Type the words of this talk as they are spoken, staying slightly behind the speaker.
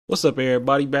What's up,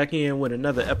 everybody? Back in with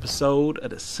another episode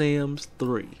of The Sims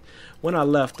 3. When I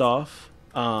left off,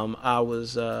 I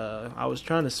was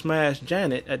trying to smash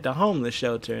Janet at the homeless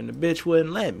shelter, and the bitch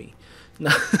wouldn't let me.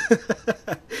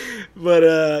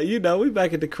 But we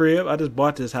back at the crib. I just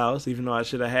bought this house, even though I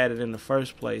should have had it in the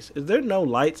first place. Is there no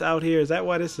lights out here? Is that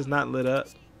why this is not lit up?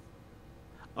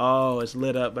 Oh, it's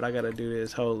lit up, but I gotta do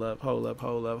this. Hold up.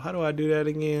 How do I do that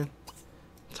again?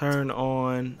 Turn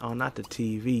on. Oh, not the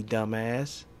TV,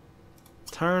 dumbass.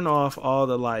 Turn off all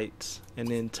the lights and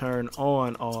then turn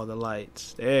on all the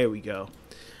lights. There we go.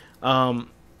 I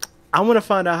want to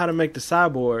find out how to make the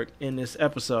cyborg in this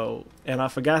episode, and I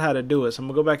forgot how to do it, so I'm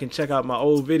gonna go back and check out my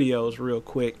old videos real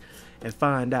quick and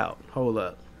find out. Hold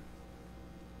up.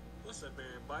 What's up,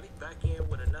 everybody? Back in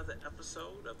with another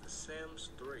episode of The Sims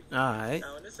 3. Alright.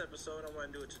 Now in this episode I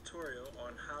want to do a tutorial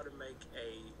on how to make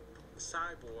a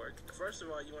cyborg. First of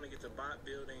all, you want to get the bot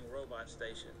building robot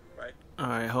station, right?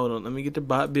 Alright, hold on. Let me get the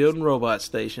bot building robot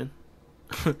station.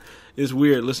 It's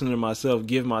weird listening to myself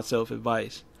give myself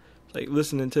advice. It's like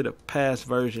listening to the past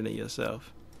version of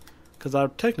yourself. Because I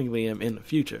technically am in the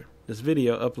future. This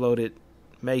video uploaded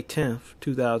May 10th,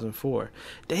 2004.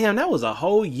 Damn, that was a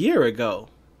whole year ago.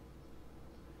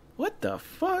 What the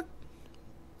fuck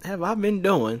have I been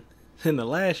doing in the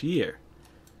last year?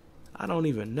 I don't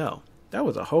even know. That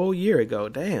was a whole year ago.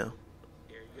 Damn.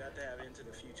 Here, you got to have Into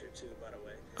the Future too, by the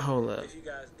way. Hold up. If you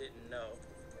guys didn't know,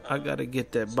 I gotta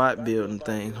get that bot building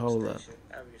thing. Hold up.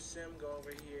 Have your sim go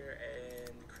over here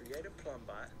and create a plumb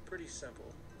bot. Pretty simple.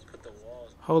 Put the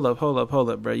walls. Hold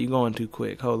up, bro. You going too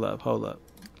quick. Hold up.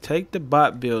 Take the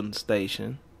bot building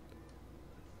station.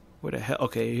 Where the hell?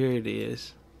 Okay, here it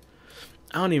is.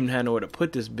 I don't even have nowhere to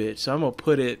put this bitch, so I'm gonna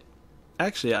put it.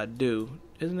 Actually, I do.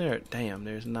 Isn't there? Damn,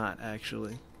 there's not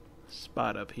actually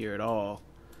spot up here at all.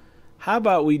 How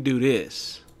about we do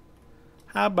this?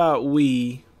 How about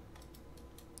we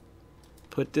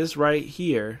put this right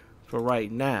here for right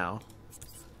now?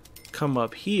 Come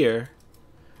up here.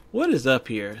 What is up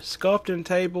here? Sculpting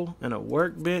table and a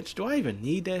workbench. Do I even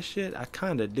need that shit? I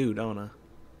kinda do, don't I?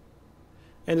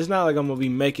 And it's not like I'm gonna be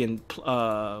making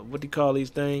what do you call these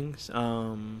things?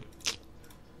 Plumb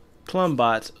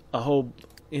bots a whole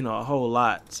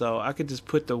lot. So I could just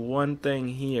put the one thing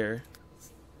here.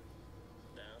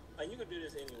 You could do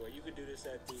this anywhere. You could do this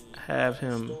at the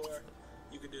store.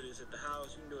 You could do this at the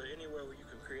house. You can do it anywhere where you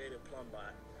can create a plumb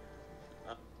bot.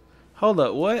 Hold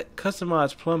up, what?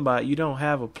 Customized plumb bot? You don't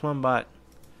have a plumb bot?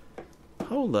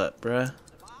 Hold up, bruh.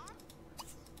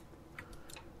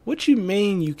 What you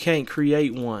mean you can't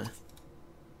create one?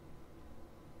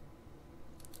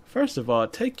 First of all,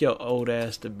 take your old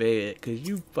ass to bed, cause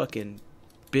you fucking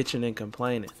bitching and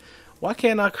complaining. Why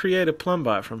can't I create a plumb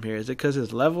bot from here? Is it because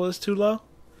his level is too low?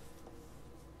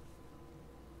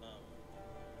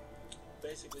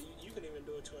 Basically, you can even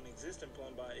do it to an existing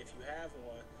plumb bot if you have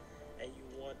one and you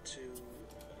want to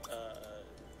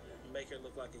make it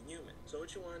look like a human. So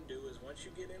what you want to do is once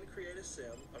you get in and create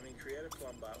a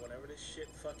plumb bot, whenever this shit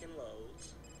fucking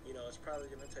loads, it's probably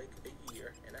going to take a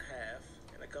year and a half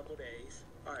and a couple days.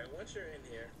 Alright, once you're in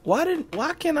here.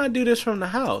 Why can't I do this from the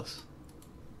house?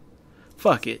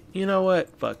 Fuck it. You know what?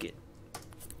 Fuck it.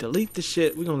 Delete the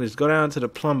shit. We're gonna just go down to the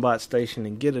plumb bot station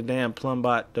and get a damn plumb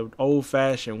bot the old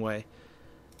fashioned way.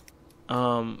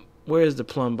 Where's the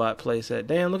plumb bot place at?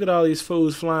 Damn, look at all these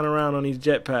fools flying around on these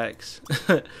jetpacks.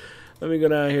 Let me go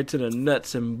down here to the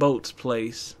nuts and bolts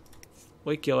place.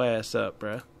 Wake your ass up,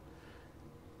 bruh.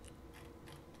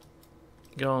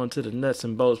 Go on to the nuts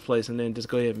and bolts place and then just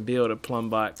go ahead and build a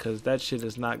plumb bot, because that shit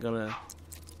is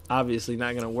obviously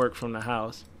not gonna work from the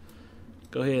house.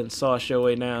 Go ahead and sauce your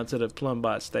way down to the plumb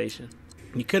bot station.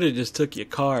 You could have just took your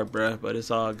car, bruh, but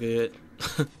it's all good.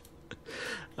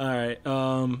 Alright,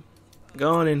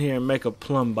 go on in here and make a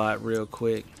plumb bot real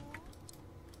quick.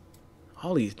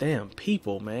 All these damn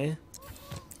people, man.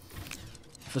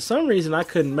 For some reason, I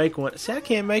couldn't make one. See, I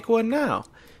can't make one now.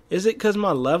 Is it because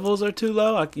my levels are too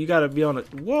low? You gotta be on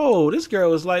it. Whoa, this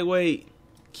girl is lightweight.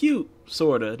 Cute,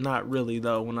 sorta. Not really,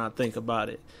 though, when I think about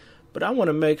it. But I want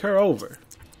to make her over.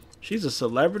 She's a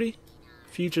celebrity?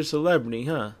 Future celebrity,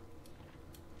 huh?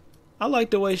 I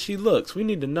like the way she looks. We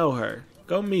need to know her.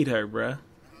 Go meet her, bruh.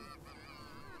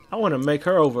 I want to make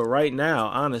her over right now,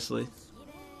 honestly.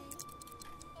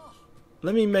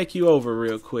 Let me make you over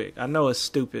real quick. I know it's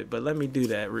stupid, but let me do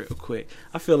that real quick.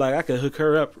 I feel like I could hook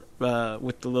her up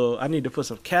with the little... I need to put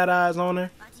some cat eyes on her.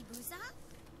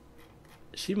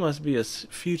 She must be a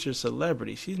future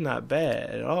celebrity. She's not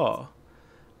bad at all.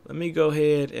 Let me go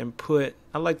ahead and put...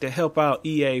 I like to help out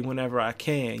EA whenever I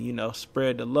can,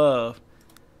 spread the love.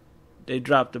 they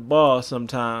drop the ball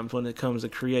sometimes when it comes to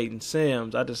creating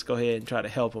Sims. I just go ahead and try to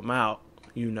help them out,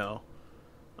 you know.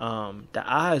 The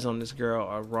eyes on this girl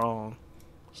are wrong,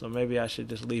 so maybe I should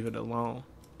just leave it alone.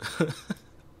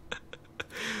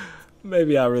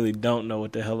 Maybe I really don't know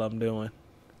what the hell I'm doing.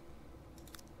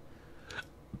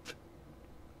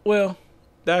 Well,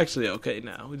 they're actually okay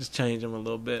now. We just changed them a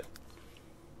little bit.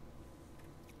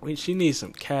 She needs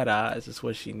some cat eyes. That's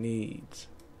what she needs,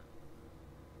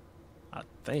 I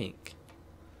think.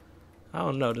 I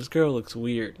don't know. This girl looks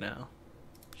weird now.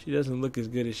 She doesn't look as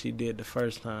good as she did the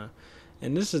first time.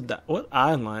 And this is what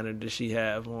eyeliner does she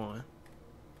have on?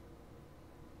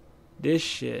 This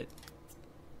shit.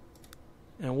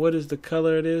 And what is the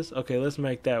color of this? Okay, let's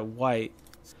make that white.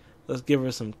 Let's give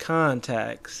her some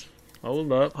contacts.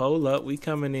 Hold up. We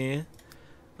coming in.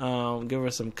 Give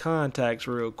her some contacts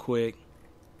real quick.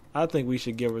 I think we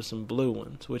should give her some blue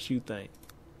ones. What you think?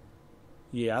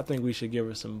 Yeah, I think we should give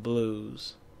her some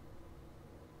blues.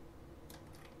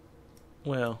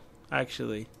 Well,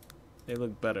 actually, they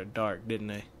look better dark, didn't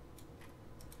they?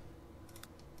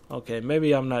 Okay,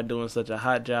 maybe I'm not doing such a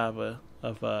hot job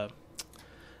of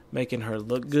making her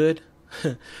look good.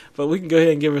 But we can go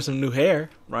ahead and give her some new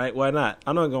hair, right? Why not?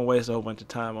 I'm not going to waste a whole bunch of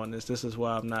time on this. This is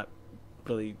why I'm not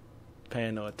really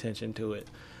paying no attention to it.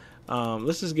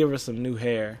 Let's just give her some new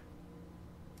hair.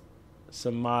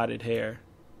 Some modded hair.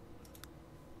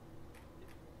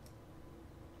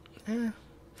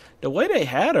 The way they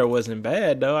had her wasn't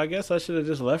bad, though. I guess I should have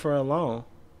just left her alone.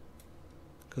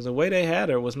 Because the way they had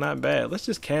her was not bad. Let's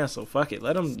just cancel. Fuck it.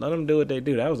 Let them do what they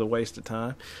do. That was a waste of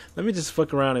time. Let me just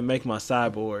fuck around and make my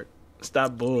cyborg.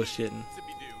 Stop bullshitting.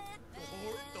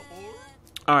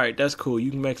 Alright, that's cool. You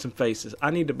can make some faces.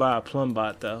 I need to buy a plumb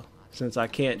bot, though. Since I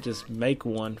can't just make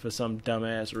one for some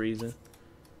dumbass reason.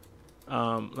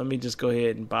 Let me just go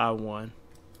ahead and buy one.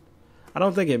 I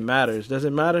don't think it matters. Does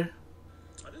it matter?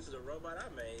 Oh, this is a robot I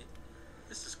made.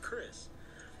 This is Chris.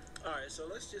 Alright, so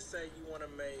let's just say you want to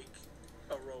make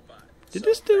a robot. Did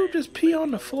this dude just pee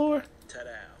on the floor? Ta-da.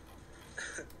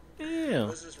 Damn.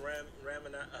 What's this ramanizer?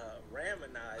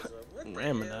 What the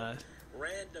Ramanize.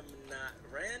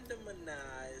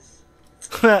 Randomize.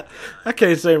 I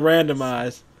can't say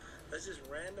randomize. Let's just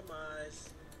randomize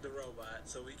the robot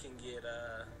so we can get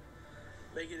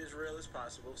make it as real as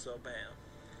possible. So bam,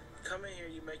 come in here,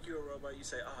 you make you a robot. You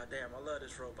say, oh damn, I love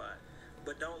this robot,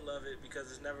 but don't love it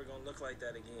because it's never gonna look like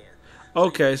that again.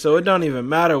 Okay, so it don't even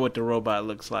matter what the robot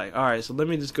looks like. All right, so let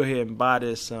me just go ahead and buy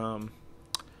this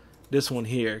this one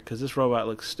here because this robot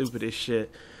looks stupid as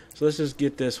shit. So let's just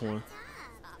get this one.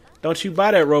 Don't you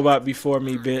buy that robot before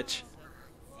me, bitch.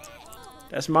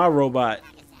 That's my robot.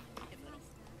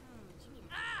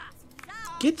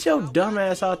 Get your dumb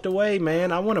ass out the way,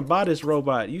 man. I want to buy this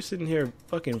robot. You sitting here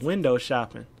fucking window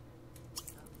shopping.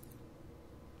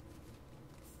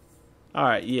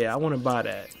 Alright, yeah, I want to buy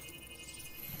that.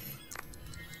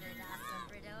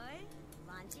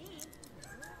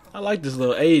 I like this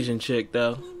little Asian chick,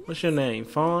 though. What's your name?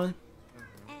 Fawn?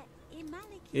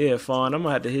 Yeah, Fawn. I'm going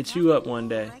to have to hit you up one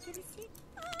day.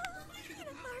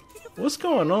 What's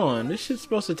going on? This shit's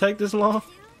supposed to take this long?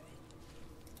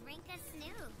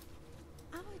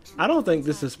 I don't think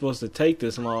this is supposed to take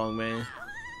this long, man.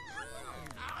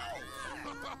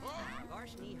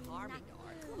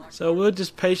 So we'll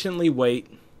just patiently wait.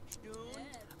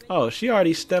 Oh, she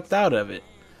already stepped out of it.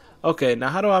 Okay, now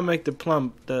how do I make the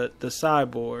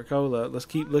cyborg? Hold up, let's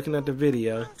keep looking at the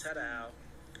video. Ta-da.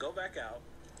 Go back out.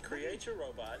 Create your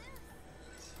robot.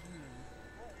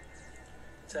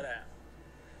 Ta-da.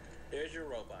 There's your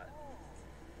robot.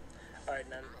 Alright,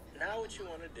 now what you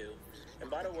want to do, and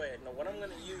by the way, now what I'm going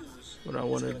to use, what I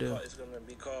want to do, it's going to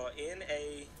be called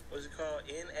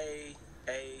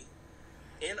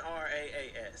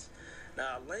NRAAS.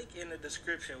 Now, a link in the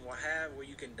description will have where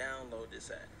you can download this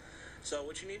at. So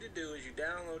what you need to do is you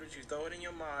download it, you throw it in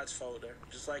your mods folder,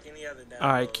 just like any other download.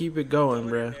 Alright, keep it going,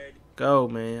 bruh. Go,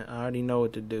 man. I already know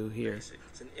what to do here. Basic.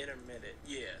 It's an intermittent.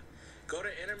 Yeah. Go to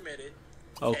intermittent.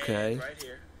 Okay. Right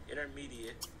here.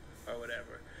 Intermediate or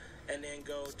whatever. And then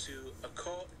go to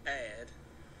occult add.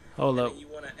 Hold up. You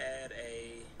want to add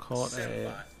a occult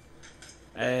symbot.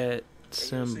 Add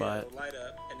symbot. Light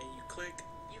up, and then you click.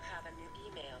 You have a new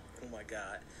email. Oh my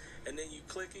god. And then you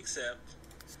click accept.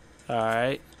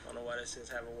 Alright. I don't know why that says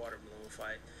have a water balloon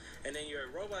fight. And then your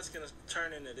robot's gonna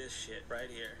turn into this shit right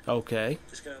here. Okay.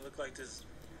 It's gonna look like this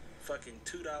fucking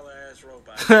 $2 ass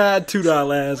robot.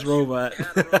 $2 ass robot.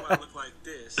 Have the robot look like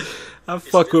this. I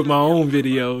fuck with my own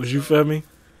videos, you feel me?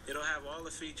 It'll have all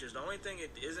the features. The only thing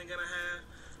it isn't gonna have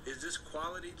is this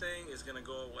quality thing is gonna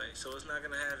go away. So it's not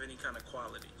gonna have any kind of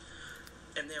quality.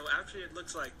 And then after it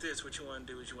looks like this, what you want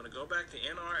to do is you want to go back to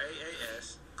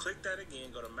NRAAS, click that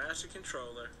again, go to Master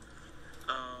Controller,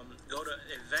 go to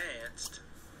Advanced,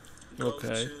 go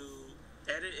Okay. to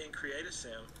Edit and Create a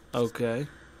Sim. Okay.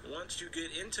 Once you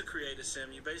get into Create a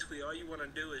Sim, you basically, all you want to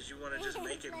do is you want to just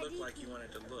make it look like you want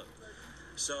it to look.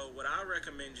 So what I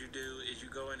recommend you do is you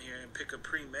go in here and pick a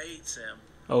pre-made sim.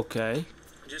 Okay.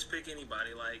 Just pick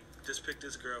anybody, like, just pick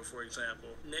this girl, for example.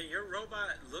 Now, your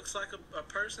robot looks like a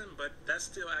person, but that's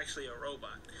still actually a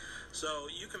robot. So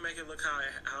you can make it look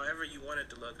however you want it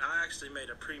to look. I actually made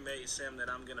a pre-made sim that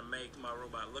I'm going to make my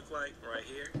robot look like right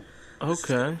here. This is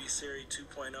going to be Series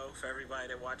 2.0 for everybody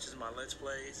that watches my Let's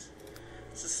Plays.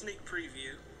 It's a sneak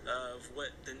preview of what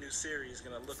the new series is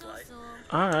going to look like.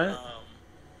 All right.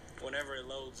 Whenever it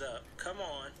loads up. Come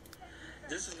on.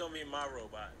 This is going to be my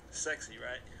robot. Sexy,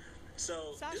 right?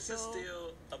 So, this is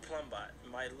still a plumb bot.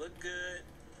 Might look good.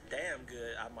 Damn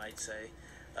good, I might say.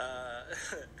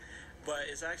 But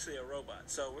it's actually a robot.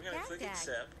 So, we're going to click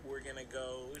accept. We're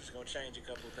just going to change a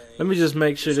couple things. Let me just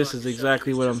make sure this is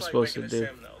exactly what I'm supposed to do.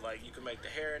 Sim, like, you can make the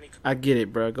hair any... I get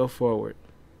it, bro. Go forward.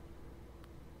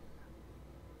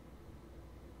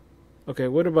 Okay,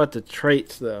 what about the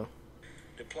traits, though?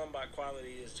 The plumb bot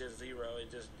quality is just 0.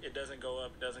 It doesn't go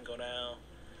up, doesn't go down,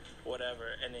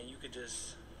 whatever. And then you could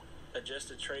just adjust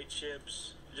the trait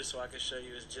chips, just so I can show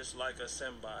you. It's just like a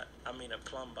sim bot. I mean a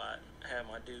plumb bot. Have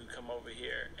my dude come over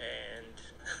here and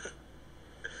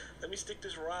let me stick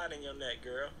this rod in your neck,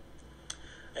 girl.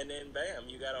 And then bam,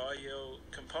 you got all your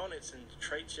components and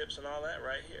trait chips and all that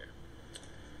right here.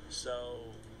 So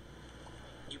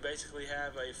you basically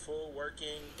have a full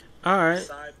working... Alright,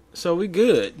 so we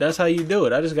good. That's how you do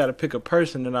it. I just got to pick a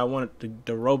person that I want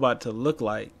the robot to look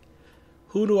like.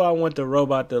 Who do I want the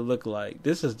robot to look like?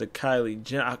 This is the Kylie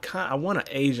Jenner. I want an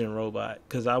Asian robot,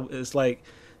 because it's like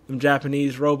them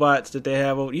Japanese robots that they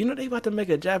have. You know, they about to make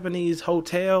a Japanese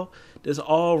hotel that's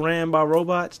all ran by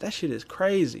robots. That shit is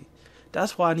crazy.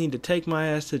 That's why I need to take my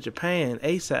ass to Japan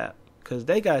ASAP, because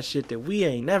they got shit that we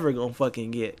ain't never gonna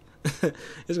fucking get.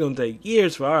 It's gonna take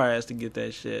years for our ass to get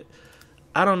that shit.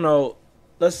 I don't know.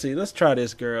 Let's see. Let's try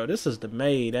this girl. This is the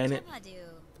maid, ain't it?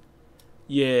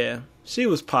 Yeah. She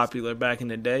was popular back in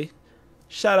the day.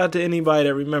 Shout out to anybody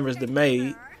that remembers the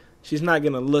maid. She's not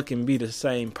going to look and be the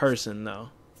same person,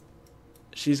 though.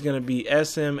 She's going to be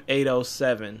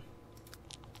SM807.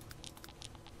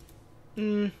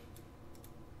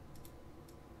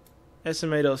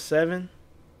 SM807?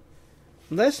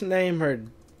 Let's name her...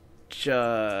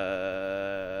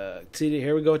 See,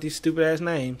 here we go with these stupid-ass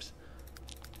names.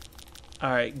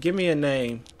 Alright, give me a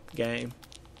name, game.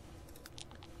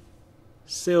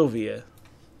 Sylvia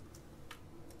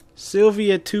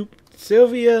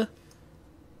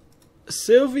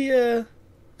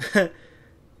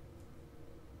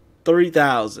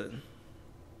 3000.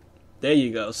 There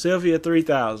you go. Sylvia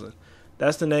 3000.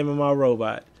 That's the name of my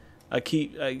robot. I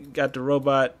got the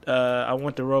robot, I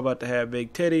want the robot to have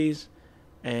big titties,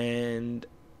 and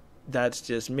that's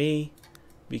just me.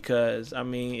 Because, I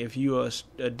mean, if you're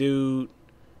a dude,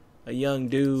 a young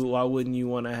dude, why wouldn't you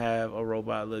want to have a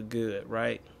robot look good,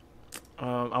 right?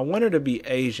 I want her to be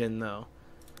Asian, though.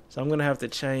 So I'm going to have to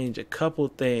change a couple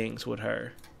things with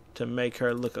her to make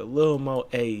her look a little more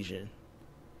Asian.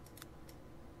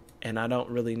 And I don't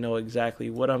really know exactly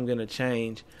what I'm going to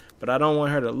change. But I don't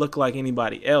want her to look like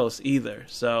anybody else either.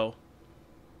 So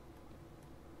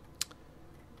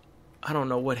I don't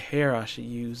know what hair I should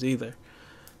use either.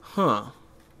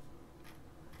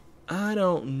 I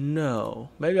don't know.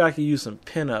 Maybe I could use some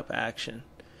pinup action.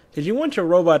 Because you want your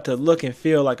robot to look and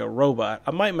feel like a robot.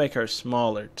 I might make her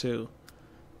smaller, too.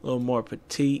 A little more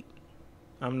petite.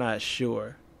 I'm not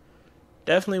sure.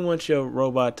 Definitely want your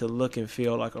robot to look and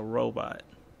feel like a robot.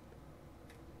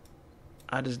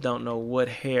 I just don't know what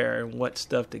hair and what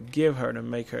stuff to give her to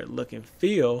make her look and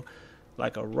feel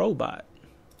like a robot.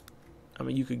 I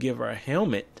mean, you could give her a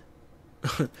helmet.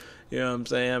 You know what I'm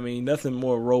saying? I mean, nothing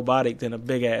more robotic than a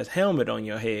big ass helmet on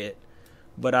your head.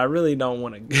 But I really don't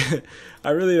want to. I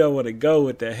really don't want to go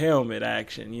with the helmet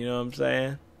action. You know what I'm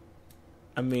saying?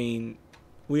 I mean,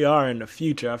 we are in the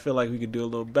future. I feel like we could do a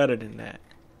little better than that.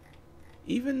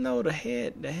 Even though the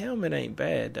helmet ain't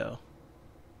bad though.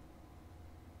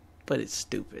 But it's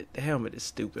stupid. The helmet is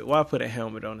stupid. Why put a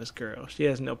helmet on this girl? She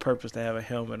has no purpose to have a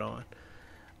helmet on.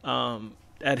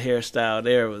 That hairstyle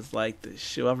there was like the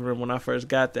shit. I remember when I first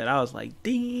got that, I was like,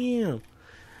 damn.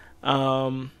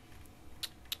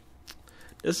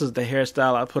 This is the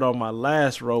hairstyle I put on my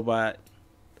last robot.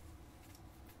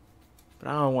 But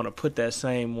I don't want to put that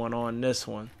same one on this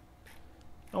one.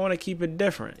 I want to keep it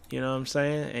different. You know what I'm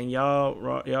saying? And y'all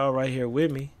right here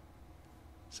with me.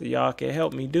 so y'all can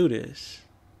help me do this.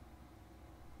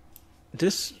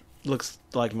 This looks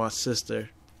like my sister.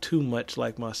 Too much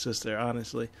like my sister,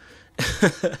 honestly.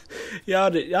 Y'all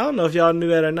don't know if y'all knew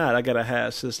that or not. I got a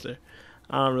half sister.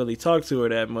 I don't really talk to her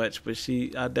that much, but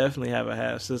I definitely have a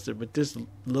half sister. But this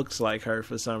looks like her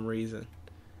for some reason.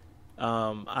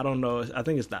 I don't know. I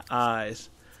think it's the eyes.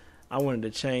 I wanted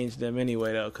to change them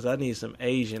anyway though, because I need some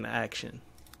Asian action.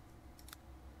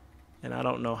 And I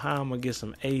don't know how I'm gonna get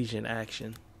some Asian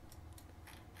action.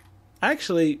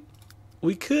 Actually,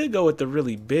 we could go with the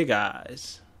really big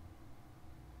eyes.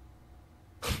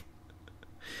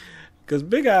 Because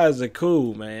big eyes are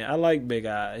cool, man. I like big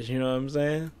eyes, you know what I'm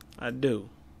saying? I do.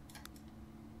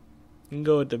 You can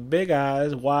go with the big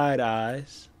eyes, wide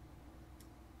eyes.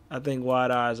 I think wide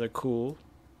eyes are cool.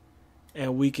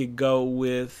 And we could go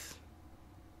with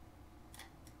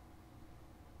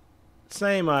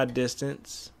same eye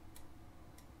distance.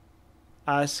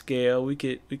 Eye scale. We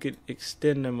could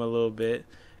extend them a little bit.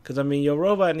 Because, I mean, your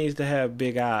robot needs to have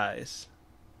big eyes.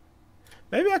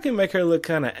 Maybe I can make her look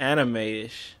kind of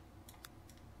anime-ish.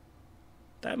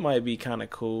 That might be kind of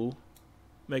cool.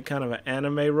 Make kind of an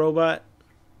anime robot.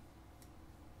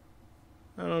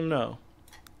 I don't know.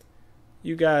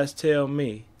 You guys tell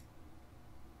me.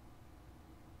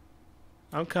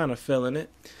 I'm kind of feeling it.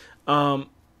 The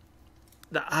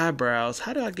eyebrows.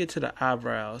 How do I get to the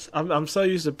eyebrows? I'm so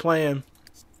used to playing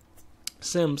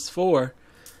Sims 4.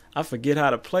 I forget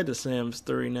how to play the Sims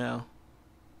 3 now.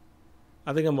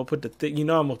 I think I'm going to put the thick... I'm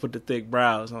going to put the thick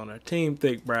brows on her. Team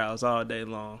thick brows all day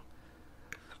long.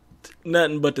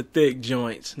 Nothing but the thick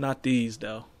joints. Not these,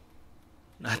 though.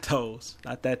 Not those.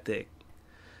 Not that thick.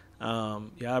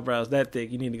 Your eyebrows that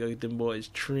thick, you need to go get them boys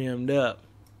trimmed up.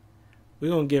 We're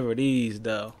going to give her these,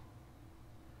 though.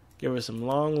 Give her some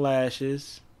long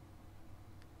lashes.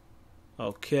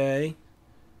 Okay.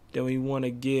 Then we want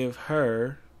to give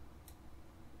her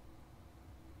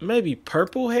maybe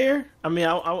purple hair. I mean,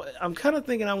 I'm kind of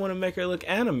thinking I want to make her look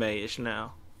anime-ish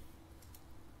now.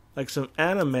 Like some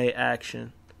anime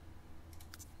action.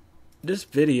 This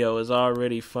video is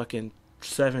already fucking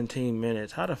 17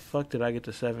 minutes. How the fuck did I get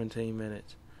to 17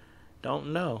 minutes?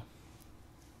 Don't know.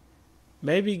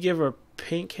 Maybe give her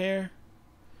pink hair.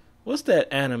 What's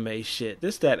that anime shit?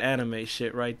 This that anime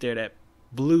shit right there. That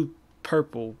blue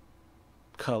purple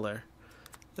color.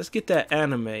 Let's get that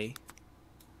anime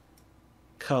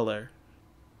color.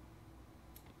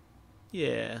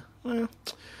 Yeah. Well,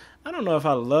 I don't know if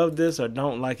I love this or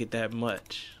don't like it that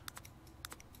much.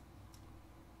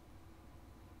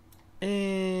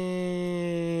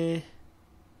 I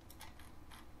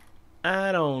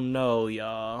don't know,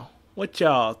 y'all. What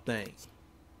y'all think?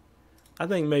 I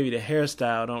think maybe the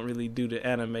hairstyle don't really do the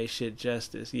anime shit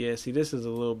justice. Yeah, see, this is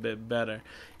a little bit better.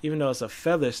 Even though it's a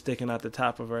feather sticking out the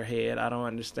top of her head, I don't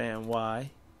understand why.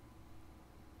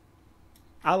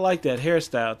 I like that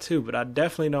hairstyle too, but I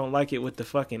definitely don't like it with the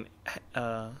fucking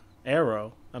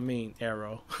arrow. I mean,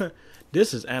 arrow.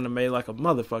 This is anime like a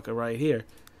motherfucker right here.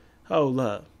 Hold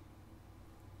up.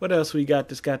 What else we got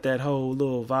that's got that whole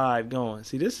little vibe going?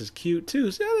 See, this is cute too.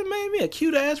 See, that made me a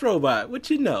cute ass robot. What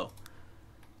you know?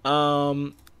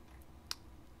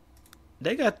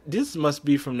 They got this must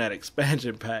be from that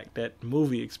expansion pack, that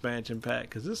movie expansion pack,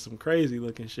 because this is some crazy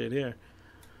looking shit here.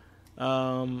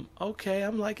 Okay,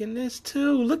 I'm liking this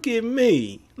too. Look at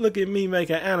me. Look at me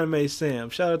making anime sim.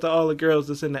 Shout out to all the girls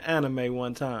that's in the anime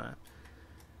one time.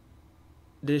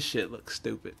 This shit looks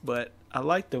stupid, but I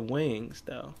like the wings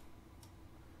though.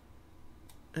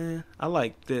 I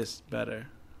like this better.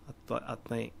 I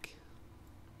think.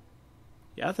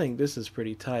 Yeah, I think this is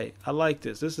pretty tight. I like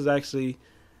this. This is actually,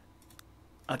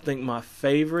 I think, my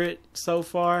favorite so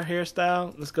far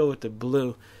hairstyle. Let's go with the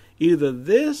blue. Either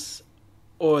this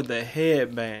or the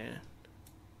headband.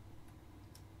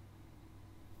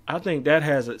 I think that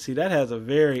has a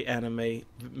very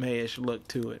anime-ish look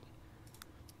to it.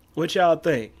 What y'all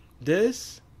think?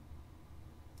 This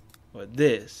or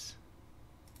this?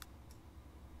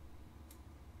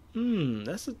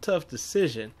 That's a tough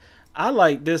decision. I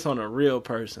like this on a real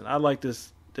person. I like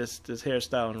this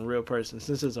hairstyle on a real person.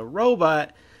 Since it's a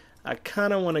robot, I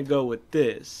kind of want to go with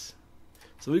this.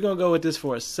 So we're going to go with this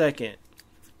for a second.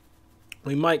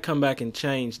 We might come back and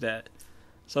change that.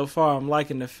 So far, I'm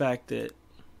liking the fact that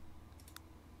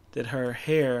her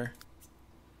hair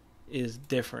is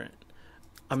different.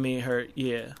 I mean, her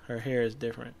hair is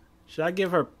different. Should I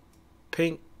give her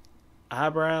pink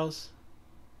eyebrows?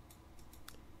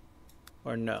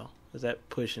 Or no? Is that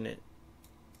pushing it?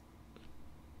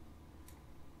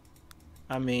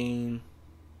 I mean,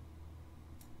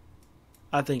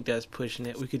 I think that's pushing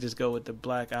it. We could just go with the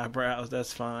black eyebrows.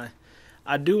 That's fine.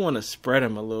 I do want to spread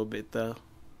them a little bit, though.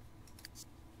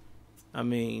 I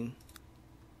mean,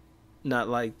 not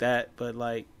like that, but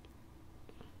like,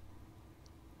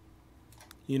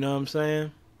 you know what I'm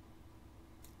saying?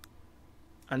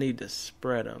 I need to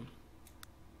spread them.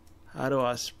 How do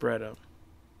I spread them?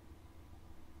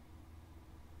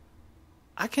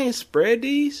 I can't spread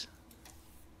these?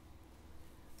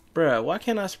 Bruh, why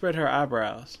can't I spread her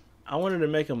eyebrows? I wanted to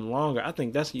make them longer. I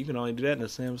think you can only do that in The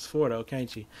Sims 4 though,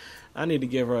 can't you? I need to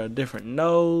give her a different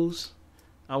nose.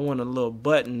 I want a little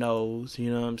button nose,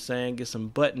 you know what I'm saying? Get some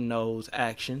button nose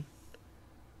action.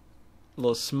 A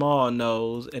little small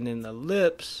nose. And then the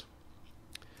lips.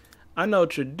 I know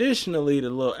traditionally the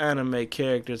little anime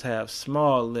characters have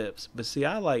small lips. But see,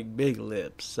 I like big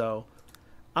lips. So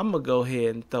I'm going to go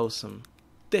ahead and throw some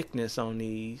thickness on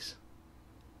these.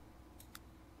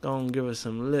 Gonna give her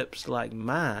some lips like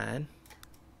mine.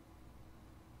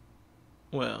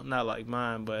 Well, not like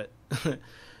mine, but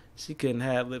she couldn't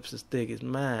have lips as thick as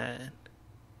mine.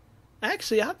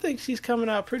 Actually, I think she's coming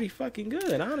out pretty fucking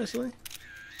good, honestly.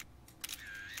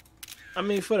 I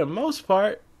mean, for the most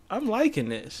part, I'm liking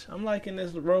this. I'm liking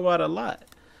this robot a lot.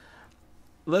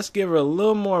 Let's give her a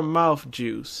little more mouth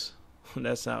juice.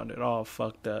 That sounded all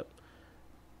fucked up.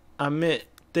 I meant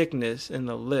thickness in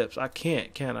the lips. I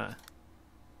can't, can I?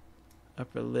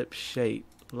 Upper lip shape,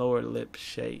 lower lip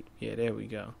shape. Yeah, there we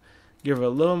go. Give her a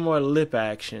little more lip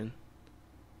action.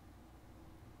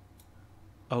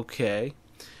 Okay.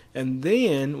 And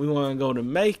then we want to go to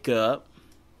makeup.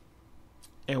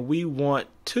 And we want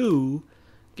to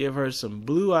give her some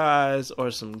blue eyes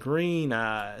or some green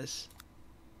eyes.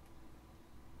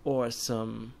 Or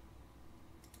some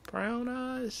brown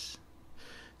eyes.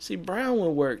 See, brown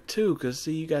would work too, because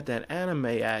see, you got that anime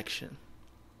action.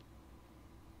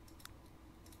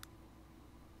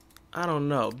 I don't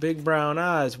know. Big brown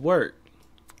eyes work.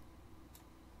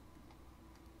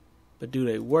 But do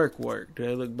they work? Do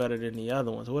they look better than the other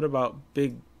ones? What about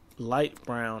big light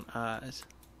brown eyes?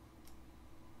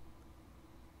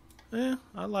 Yeah,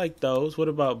 I like those. What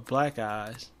about black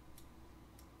eyes?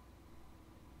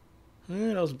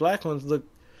 Yeah, those black ones look...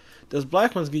 Those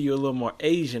black ones give you a little more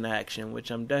Asian action,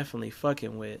 which I'm definitely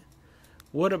fucking with.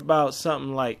 What about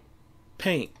something like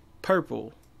pink,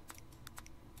 purple?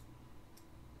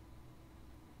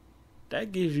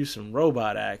 That gives you some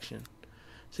robot action.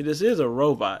 See, this is a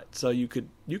robot, so you could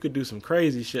do some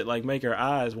crazy shit like make her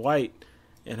eyes white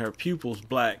and her pupils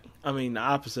black. I mean, the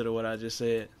opposite of what I just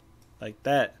said. Like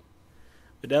that.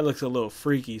 But that looks a little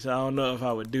freaky, so I don't know if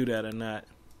I would do that or not.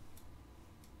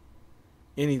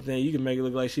 Anything, you can make it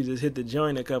look like she just hit the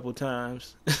joint a couple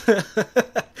times. I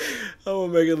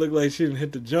want to make it look like she didn't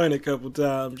hit the joint a couple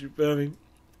times, you feel me?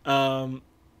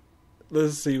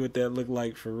 Let's see what that look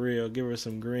like for real. Give her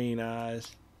some green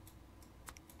eyes.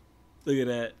 Look at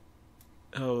that.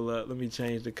 Hold up. Let me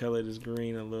change the color of this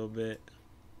green a little bit.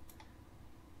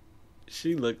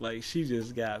 She looked like she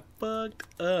just got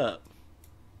fucked up.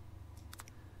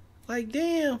 Like,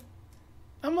 damn.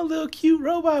 I'm a little cute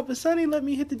robot, but Sonny let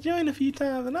me hit the joint a few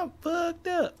times, and I'm fucked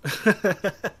up.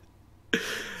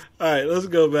 Alright, let's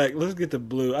go back. Let's get the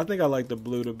blue. I think I like the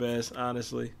blue the best,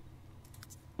 honestly.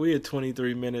 We at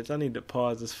 23 minutes. I need to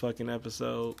pause this fucking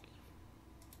episode.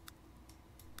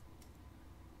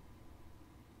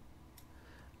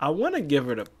 I want to give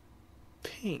her the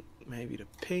pink, maybe the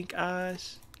pink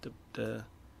eyes, the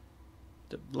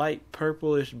light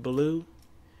purplish blue,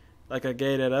 like I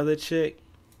gave that other chick.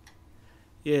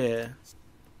 Yeah,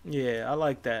 I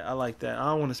like that. I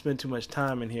don't want to spend too much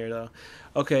time in here though.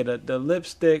 Okay, the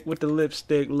lipstick. What the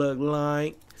lipstick look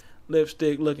like?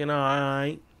 Lipstick looking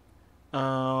alright.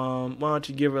 Why don't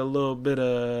you give her a little bit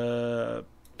of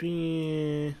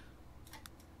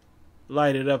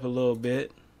light it up a little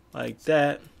bit like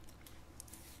that.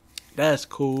 That's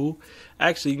cool.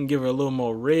 Actually, you can give her a little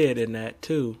more red in that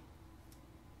too.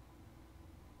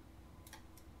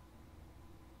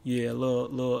 Yeah, a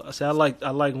little. See, I like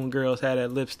when girls have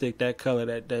that lipstick, that color,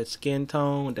 that skin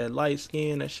tone, that light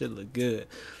skin. That shit look good.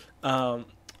 All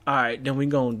right, then we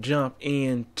gonna jump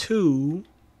into.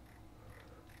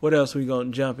 What else we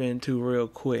gonna jump into real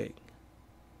quick?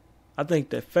 I think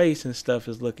the face and stuff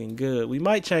is looking good. We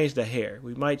might change the hair.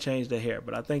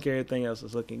 But I think everything else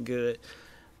is looking good.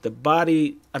 The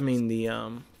body,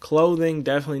 the clothing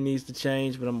definitely needs to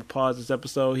change, but I'm gonna pause this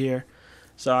episode here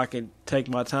so I can take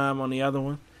my time on the other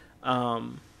one,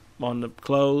 on the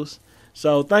clothes.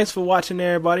 So thanks for watching,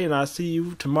 everybody, and I'll see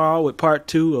you tomorrow with part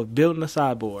 2 of Building a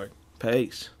Cyborg.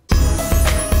 Peace.